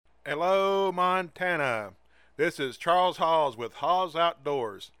Hello, Montana. This is Charles Hawes with Hawes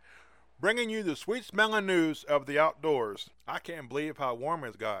Outdoors, bringing you the sweet smelling news of the outdoors. I can't believe how warm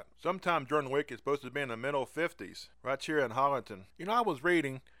it's got. Sometime during the week it's supposed to be in the middle 50s, right here in Holliton. I was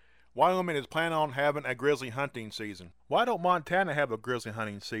reading Wyoming is planning on having a grizzly hunting season. Why don't Montana have a grizzly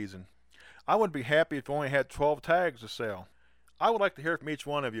hunting season? I would be happy if we only had 12 tags to sell. I would like to hear from each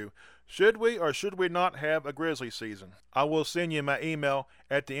one of you. Should we or should we not have a grizzly season? I will send you my email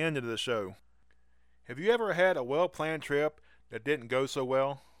at the end of the show. Have you ever had a well planned trip that didn't go so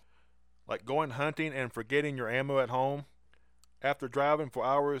well? Like going hunting and forgetting your ammo at home after driving for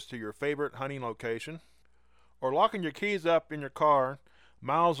hours to your favorite hunting location? Or locking your keys up in your car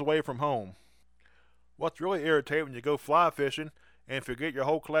miles away from home? What's really irritating when you go fly fishing and forget your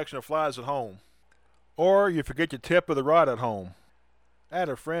whole collection of flies at home? Or you forget your tip of the rod at home? I had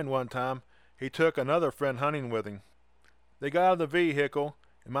a friend one time. He took another friend hunting with him. They got out of the vehicle,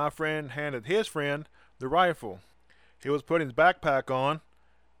 and my friend handed his friend the rifle. He was putting his backpack on,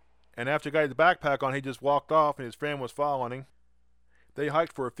 and after he got his backpack on, he just walked off, and his friend was following him. They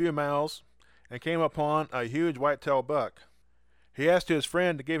hiked for a few miles and came upon a huge white-tailed buck. He asked his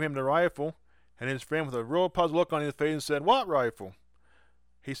friend to give him the rifle, and his friend, with a real puzzled look on his face, said, "What rifle?"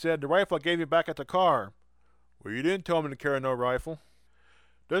 He said, "The rifle I gave you back at the car." "Well, you didn't tell me to carry no rifle."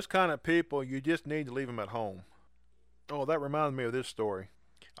 Those kind of people, you just need to leave them at home. Oh, that reminds me of this story.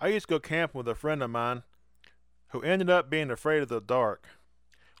 I used to go camping with a friend of mine who ended up being afraid of the dark.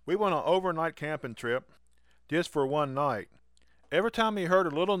 We went on an overnight camping trip just for one night. Every time he heard a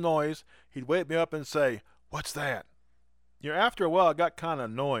little noise, he'd wake me up and say, "What's that?" After a while, it got kind of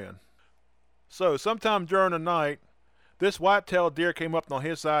annoying. So, sometime during the night, this white-tailed deer came up on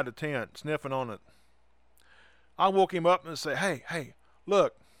his side of the tent, sniffing on it. I woke him up and said, "Hey,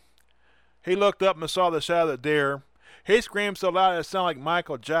 look." He looked up and saw the shadow of the deer. He screamed so loud it sounded like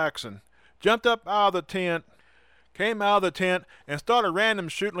Michael Jackson. Jumped up out of the tent, came out of the tent, and started random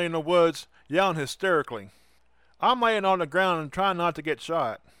shooting in the woods, yelling hysterically. I'm laying on the ground and trying not to get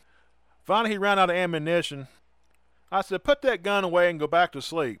shot. Finally, he ran out of ammunition. I said, "Put that gun away and go back to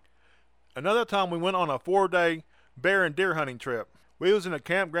sleep." Another time we went on a 4-day bear and deer hunting trip. We was in a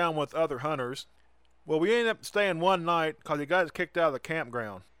campground with other hunters. Well, we ended up staying one night because he got us kicked out of the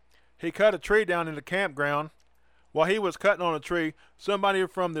campground. He cut a tree down in the campground. While he was cutting on a tree, somebody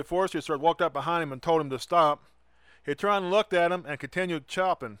from the forestry service walked up behind him and told him to stop. He turned and looked at him and continued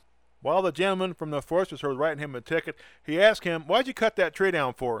chopping. While the gentleman from the forestry service was writing him a ticket, he asked him, "Why'd you cut that tree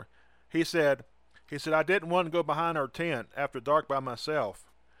down for?" He said, "I didn't want to go behind our tent after dark by myself.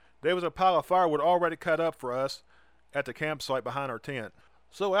 There was a pile of firewood already cut up for us at the campsite behind our tent."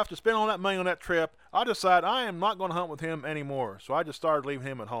 So after spending all that money on that trip, I decided I am not going to hunt with him anymore, so I just started leaving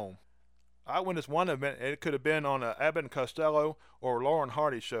him at home. I witnessed one event, and it could have been on a Abbott and Costello or Lauren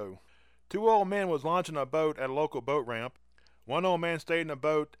Hardy show. Two old men was launching a boat at a local boat ramp. One old man stayed in the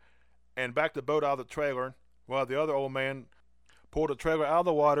boat and backed the boat out of the trailer, while the other old man pulled the trailer out of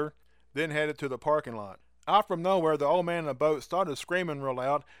the water, then headed to the parking lot. Out from nowhere, the old man in the boat started screaming real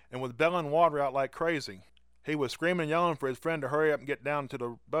loud and was bellowing water out like crazy. He was screaming and yelling for his friend to hurry up and get down to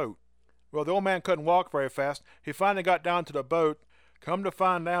the boat. Well, the old man couldn't walk very fast. He finally got down to the boat. Come to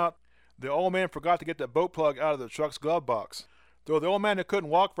find out, the old man forgot to get the boat plug out of the truck's glove box. So the old man who couldn't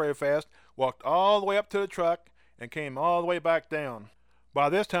walk very fast walked all the way up to the truck and came all the way back down. By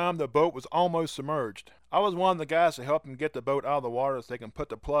this time, the boat was almost submerged. I was one of the guys to help him get the boat out of the water so they can put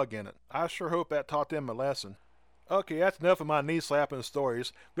the plug in it. I sure hope that taught them a lesson. Okay, that's enough of my knee-slapping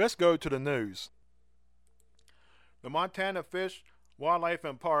stories. Let's go to the news. The Montana Fish, Wildlife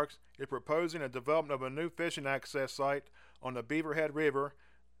and Parks is proposing a development of a new fishing access site on the Beaverhead River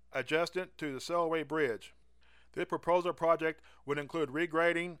adjacent to the Selway Bridge. This proposal project would include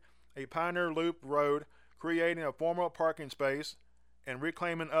regrading a Pioneer Loop road, creating a formal parking space, and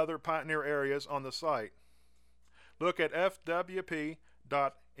reclaiming other pioneer areas on the site. Look at fwp.mt.gov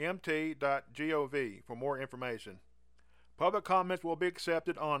for more information. Public comments will be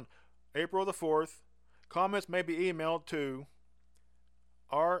accepted on April the 4th. Comments may be emailed to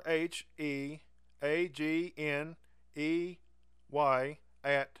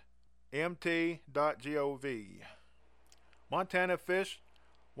rheagney@mt.gov. Montana Fish,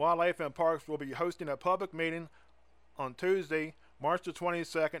 Wildlife and Parks will be hosting a public meeting on Tuesday, March the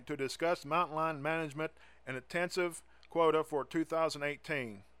 22nd to discuss mountain lion management and intensive quota for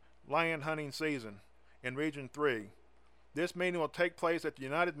 2018 lion hunting season in Region 3. This meeting will take place at the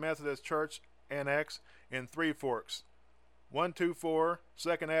United Methodist Church Annex in Three Forks, 124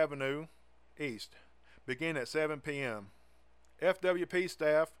 2nd Avenue East, beginning at 7 p.m. FWP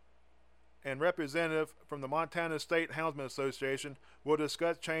staff and representative from the Montana State Houndsman Association will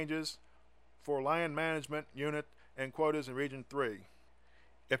discuss changes for land management unit and quotas in Region 3.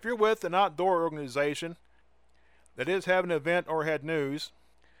 If you're with an outdoor organization that is having an event or had news,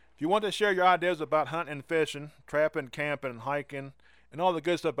 if you want to share your ideas about hunting and fishing, trapping, camping, and hiking, and all the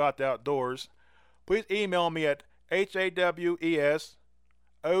good stuff about the outdoors, please email me at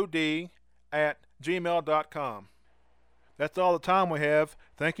hawesod@gmail.com. That's all the time we have.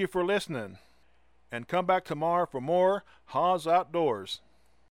 Thank you for listening. And come back tomorrow for more Haws Outdoors.